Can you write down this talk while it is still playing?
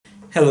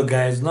Hello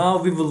guys, now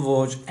we will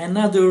watch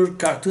another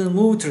cartoon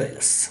movie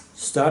trailers,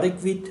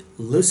 starting with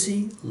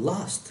Lucy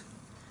Lost.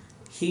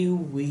 Here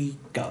we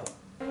go.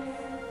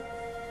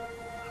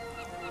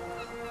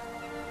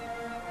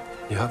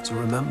 You have to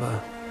remember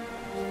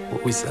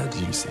what we said,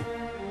 Lucy.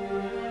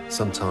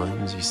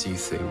 Sometimes you see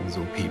things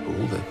or people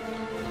that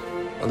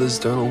others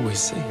don't always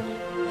see.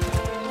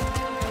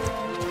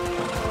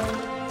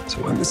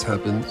 So when this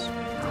happens,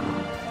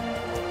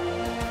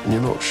 and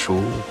you're not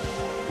sure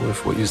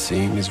if what you're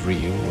seeing is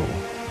real or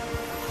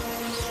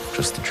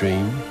just a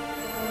dream,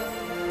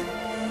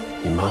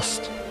 you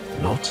must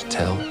not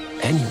tell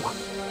anyone.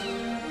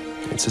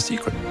 It's a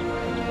secret.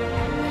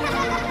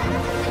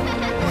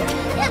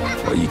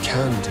 What you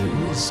can do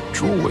is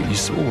draw what you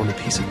saw on a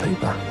piece of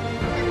paper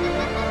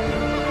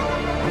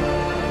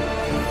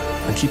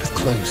and keep it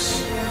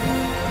close,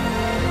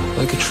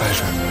 like a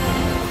treasure.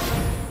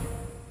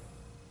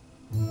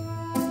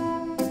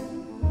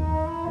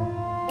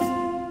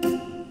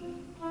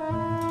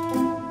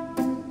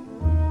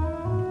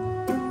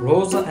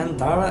 Rosa and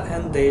Dara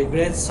and their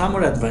great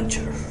summer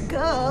adventure.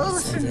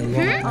 Girls,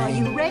 are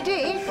you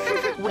ready?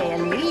 We're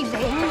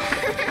leaving.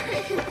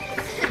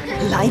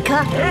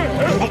 Laika,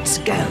 let's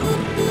go.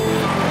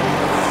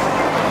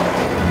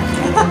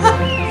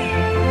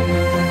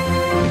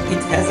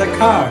 It has a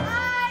car.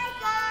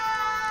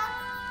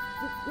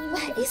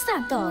 What is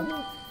that dog?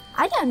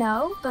 I don't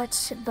know,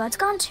 but Bud's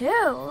gone too.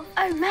 Oh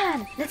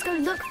man, let's go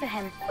look for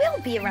him. We'll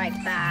be right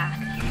back.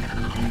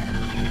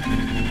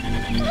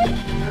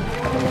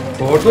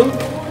 Portal?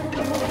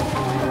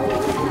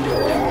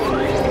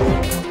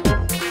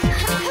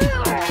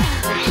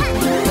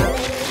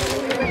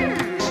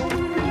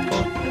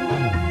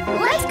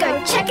 Let's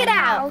go check it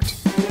out.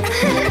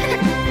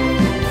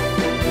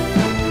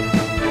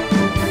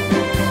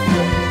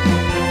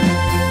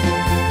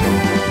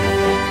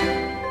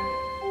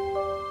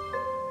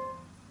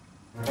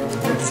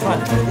 It's fun,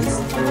 please.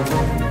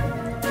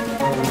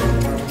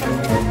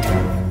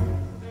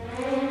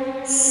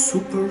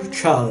 Super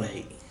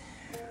Charlie.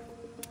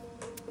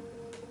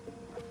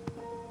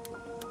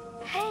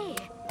 Hey.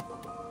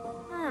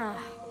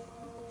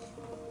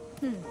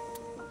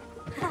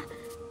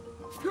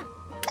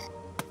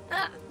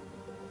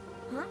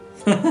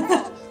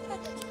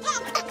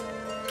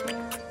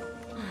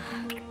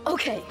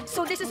 Okay,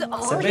 so this is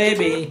It's a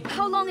baby.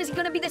 How long is he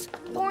gonna be this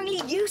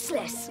boringly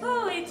useless?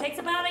 Oh, it takes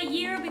about a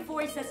year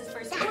before he says his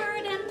first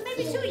word, and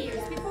maybe 2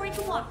 years before he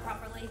can walk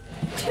properly.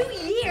 2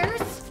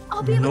 years?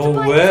 I'll be able No to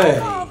buy way.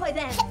 alcohol by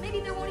then. Maybe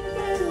there won't even be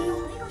any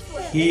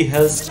liquor He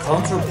has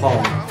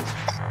counterpower.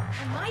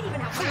 I might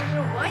even have to open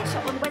a wine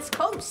shop on the West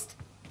Coast.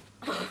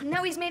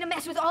 Now he's made a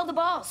mess with all the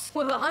balls.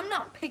 Well, I'm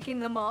not picking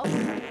them up.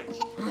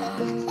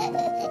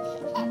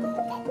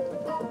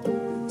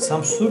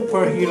 Some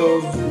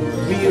superheroes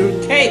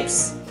wear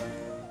capes,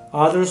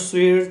 others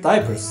wear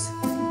diapers.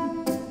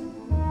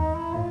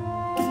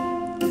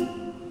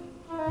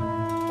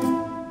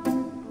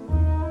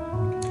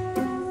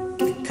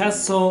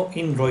 Picasso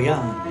in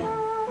Royan.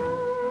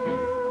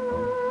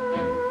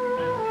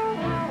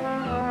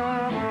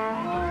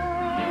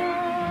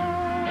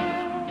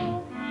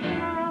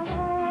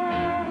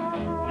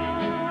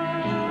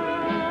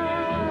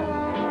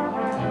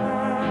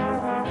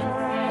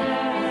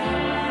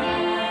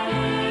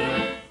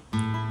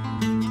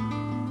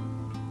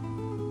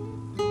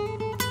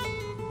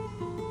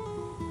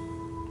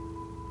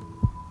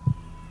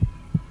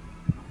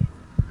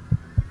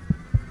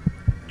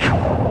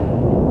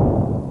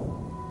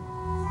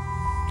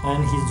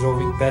 And he's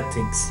drawing bad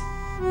things.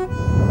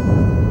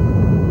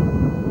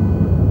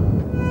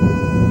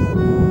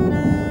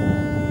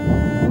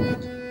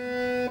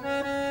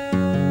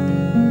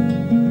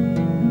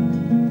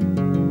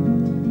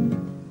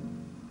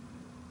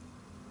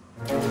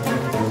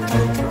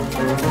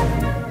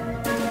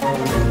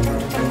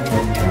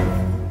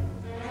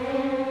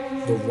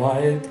 The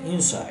wild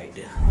inside.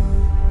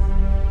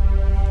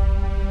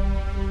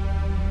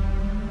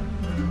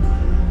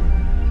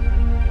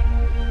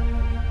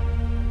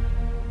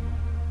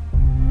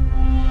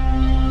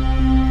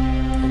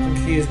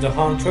 He is the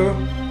hunter.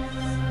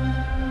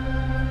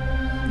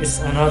 It's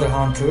another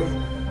hunter.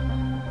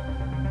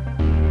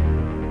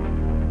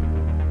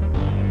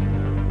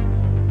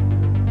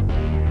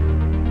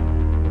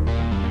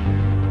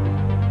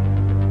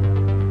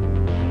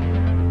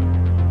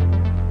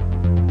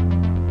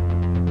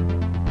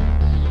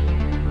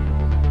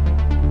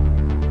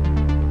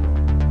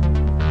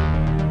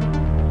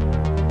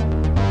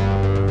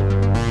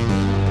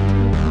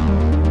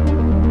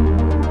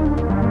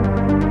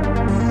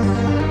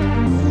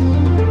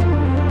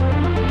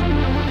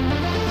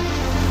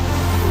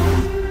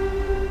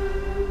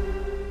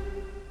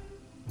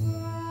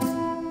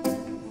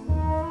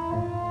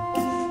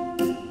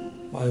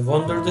 I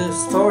wonder the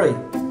story.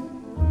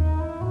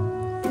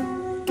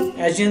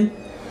 Agent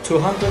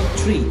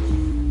 203.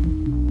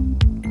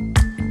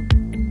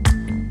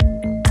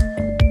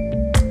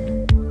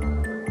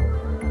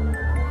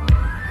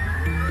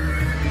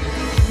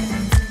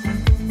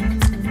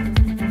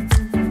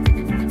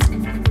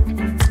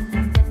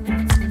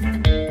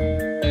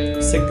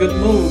 That's a good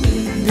move.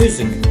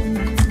 Music.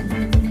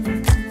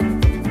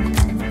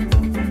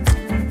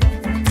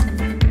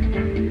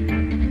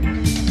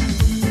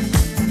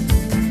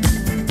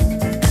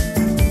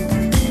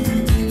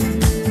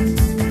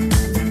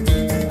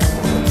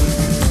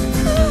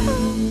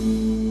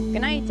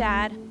 Good night,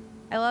 Dad.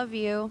 I love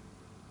you.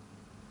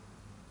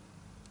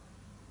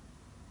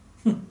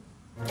 2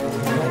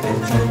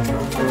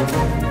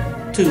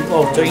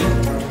 or 3.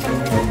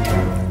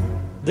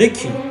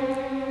 Dickie.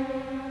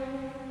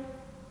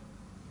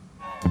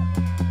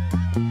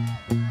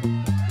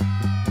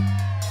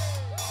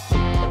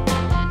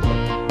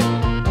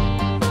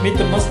 Meet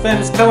the most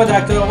famous comedy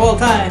actor of all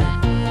time,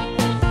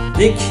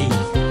 Dickie.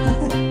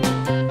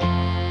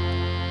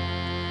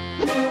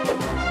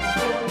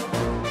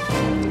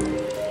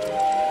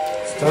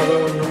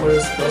 Started with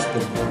numerous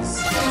festivals.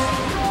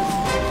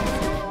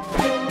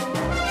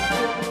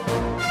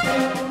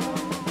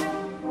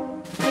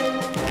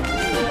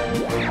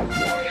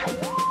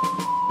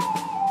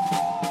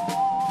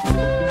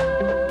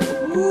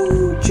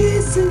 Ooh,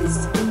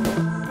 Jesus!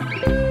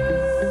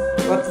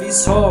 What we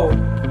saw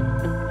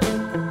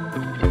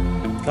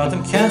got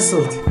him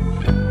cancelled.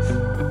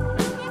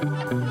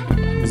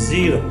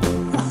 0.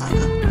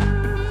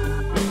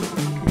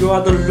 You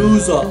are the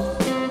loser.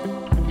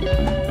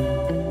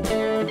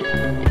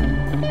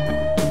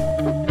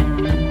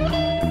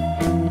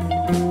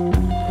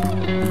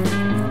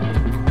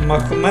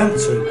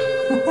 Mockumentary.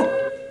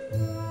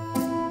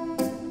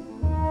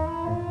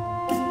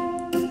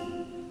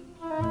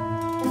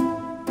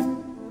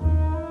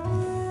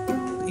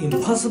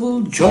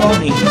 Impossible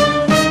Journey.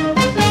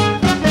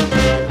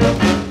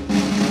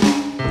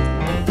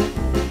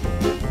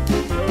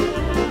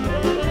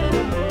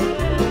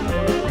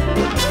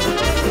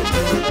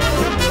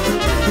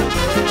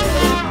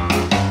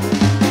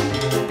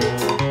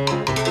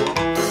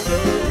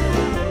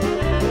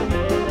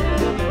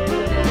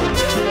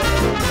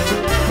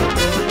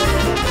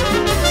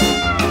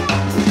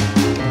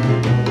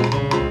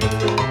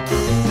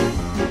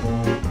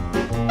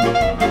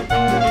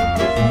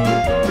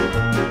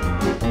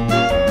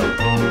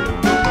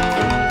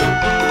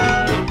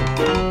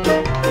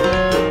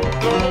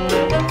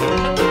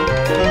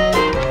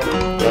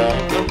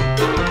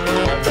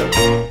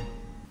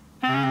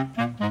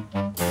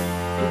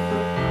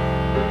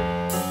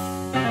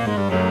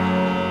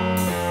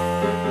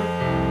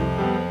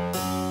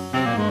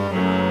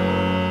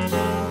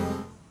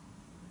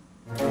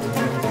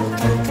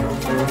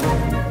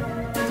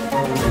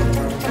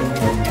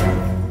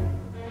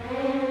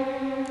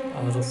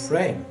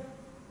 Frame.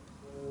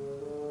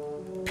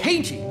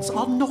 Paintings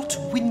are not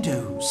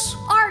windows.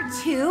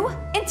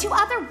 R2 into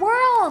other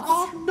worlds.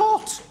 Are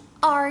not.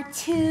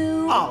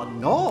 R2. Are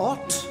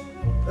not.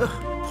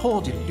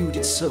 Poor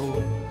deluded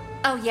soul.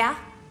 Oh yeah?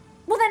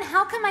 Well then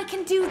how come I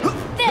can do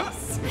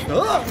this?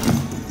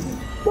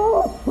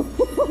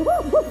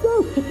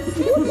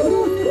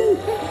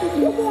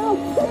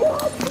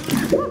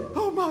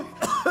 Oh my.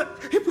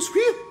 It was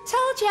real.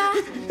 Told ya.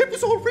 It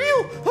was all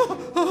real.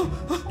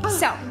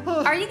 So,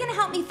 are you gonna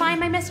help me find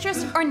my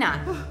mistress or not?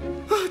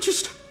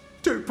 Just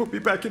don't put me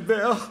back in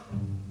there.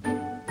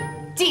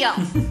 Deal.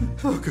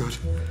 Oh, good.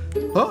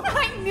 Huh?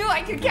 I knew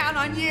I could count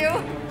on you.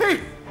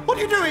 Hey, what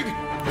are you doing?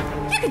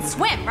 You can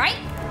swim, right?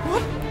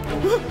 What?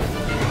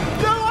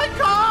 No, I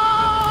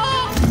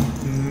can't!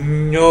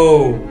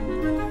 No.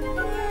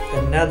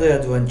 Another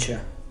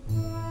adventure.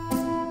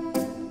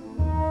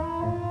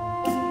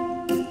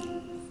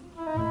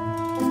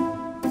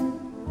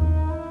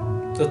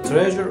 The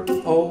treasure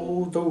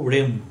of the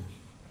Wyrm.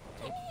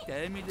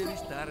 Te mi devi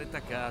stare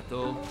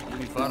attaccato,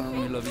 devi farlo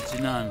nella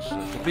vicinanza,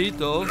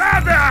 capito?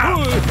 Nada!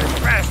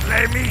 Questo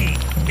è me,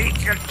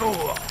 dice il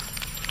tuo.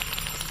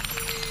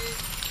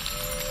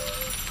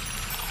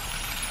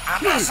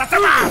 Ammassate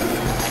male!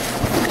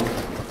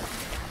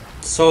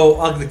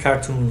 So ugly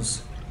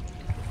cartoons.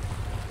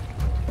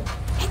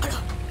 Eccolo,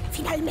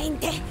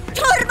 finalmente!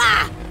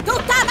 Turma!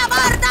 Tutta alla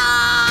bordo!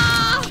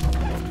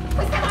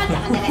 Questa volta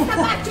non deve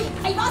scapparci!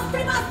 Ai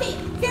vostri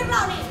posti!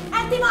 Firlone!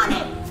 Al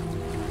timone!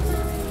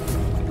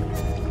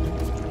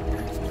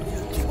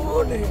 Il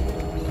timone,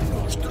 il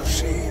nostro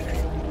sere,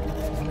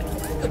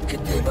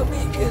 perché te,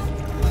 amiche,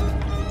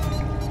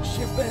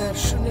 si è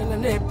perso nella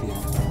nebbia,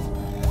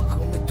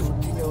 come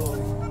tutti noi.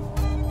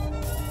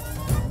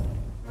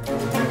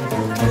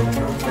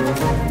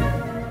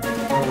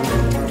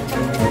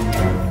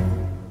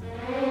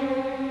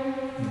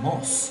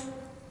 Moss.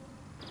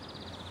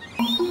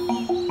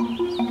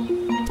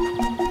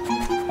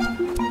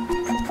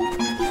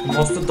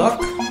 Moss the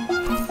duck.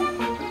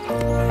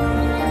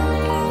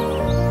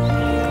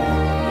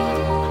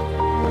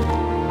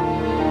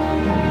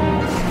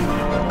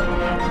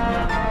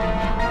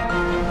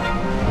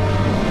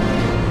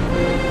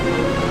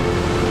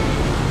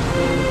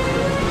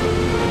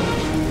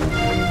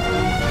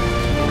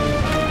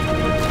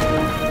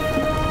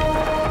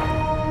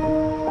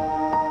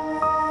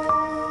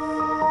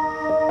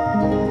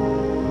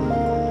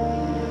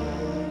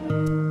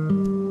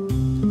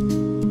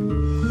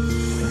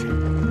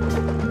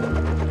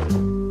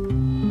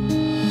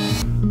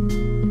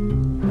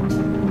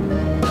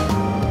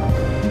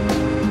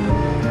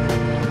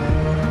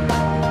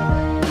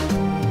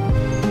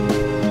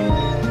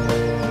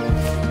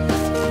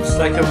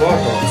 the war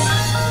dogs.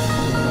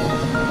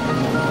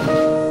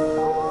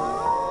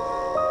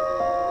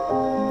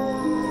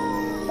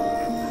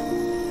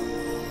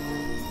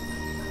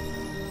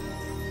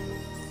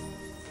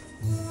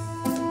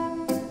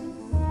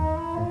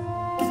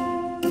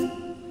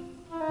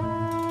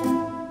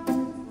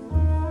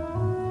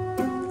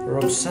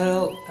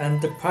 Rouxelle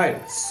and the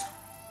pirates.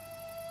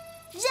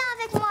 Viens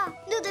avec moi,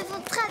 nous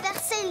devons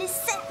traverser les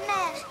 7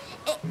 mers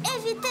et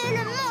éviter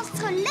le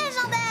monstre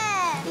légendaire.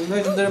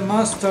 Legendary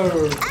monster.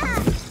 Ah,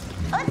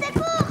 au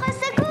secours, au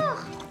secours.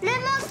 Le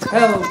monstre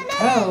Help, m'a avalé.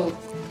 help.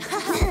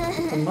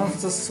 The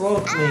monster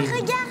swallowed Ah, me.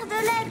 regarde,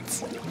 Olette.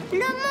 Le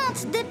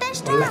monte,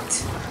 dépêche-toi.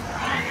 Olette.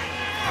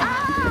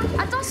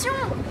 Ah, attention,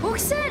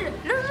 Rouxelle,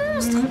 le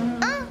monstre.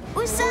 Hein?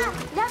 Où ça?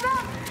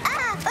 Là-bas.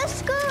 Ah, au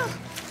secours.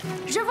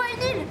 Je vois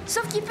une île,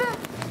 sauf qu'il peut.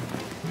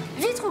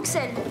 Vite,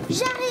 Rouxelle.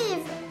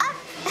 J'arrive. Hop.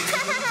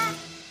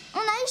 On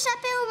a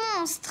échappé au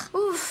monstre.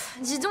 Ouf,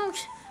 dis donc,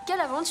 quelle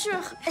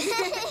aventure.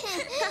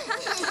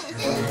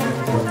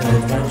 What an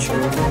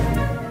adventure.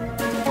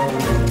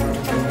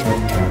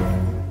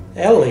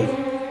 Elli.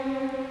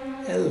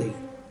 Elli.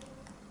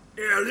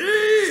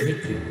 Ellie!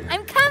 Sneaky.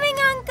 I'm coming,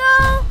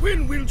 Uncle!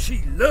 When will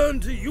she learn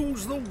to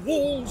use the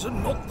walls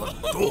and not the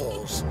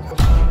doors?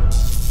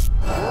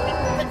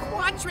 The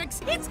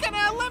Quadrix, it's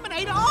gonna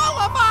eliminate all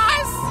of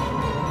us!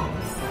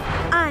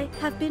 I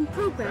have been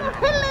programmed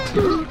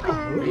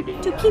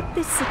to keep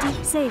this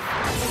city safe.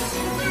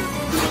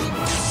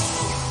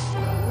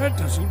 That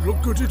doesn't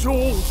look good at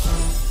all.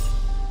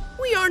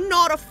 We are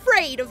not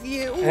afraid of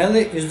you!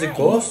 Elli is the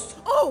ghost?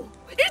 Oh,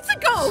 it's a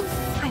ghost!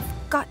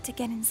 I've got to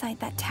get inside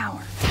that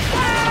tower.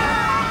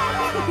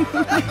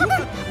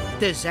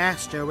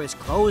 Disaster is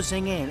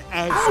closing in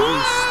as we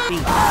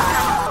speak.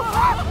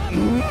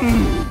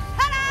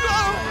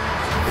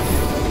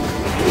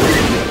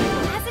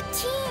 As a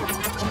team.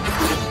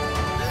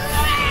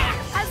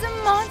 As a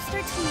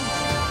monster team.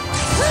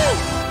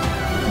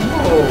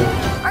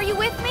 Oh. Are you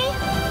with me?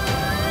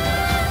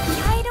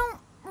 I don't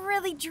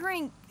really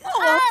drink. Oh,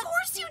 of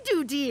course you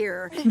do,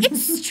 dear.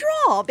 It's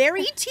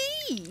strawberry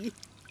tea.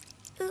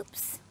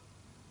 Oops.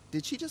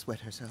 Did she just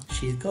wet herself?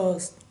 She's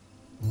ghost.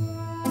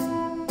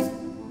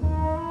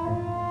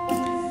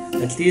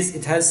 At least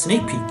it has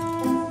sneak peek.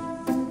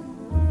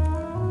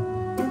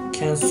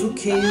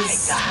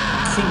 Kensuke's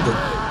kingdom.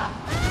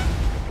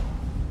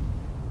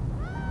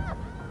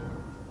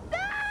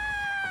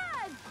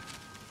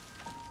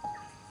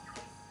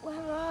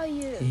 Where are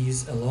you?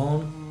 He's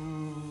alone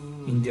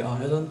in the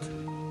island.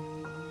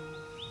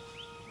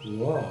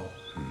 Wow.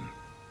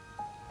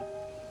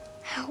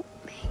 Help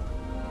me.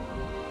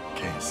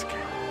 Kensuke.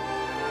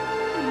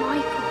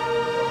 Michael.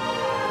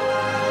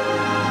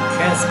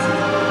 Kensuke.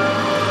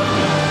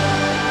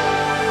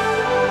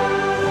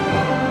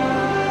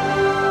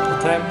 The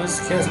timeless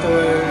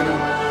castaway.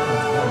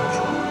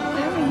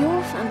 Where are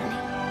your family?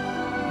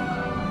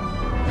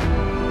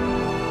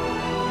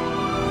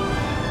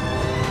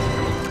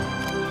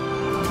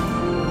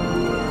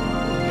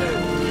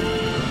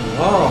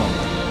 Wow.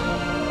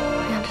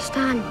 I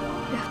understand.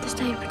 You have to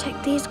stay and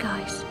protect these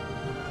guys.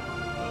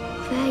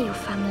 They're your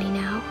family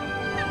now.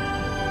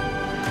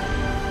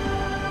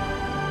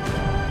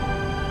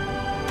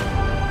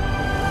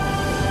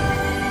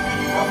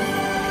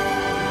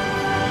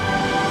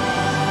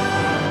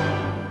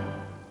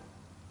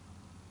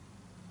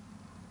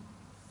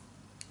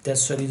 That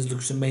series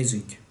looks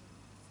amazing.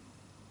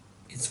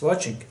 It's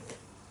watching.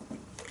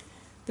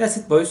 That's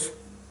it, boys.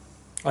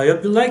 I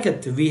hope you like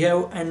it. We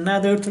have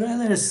another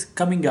trailers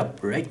coming up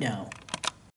right now.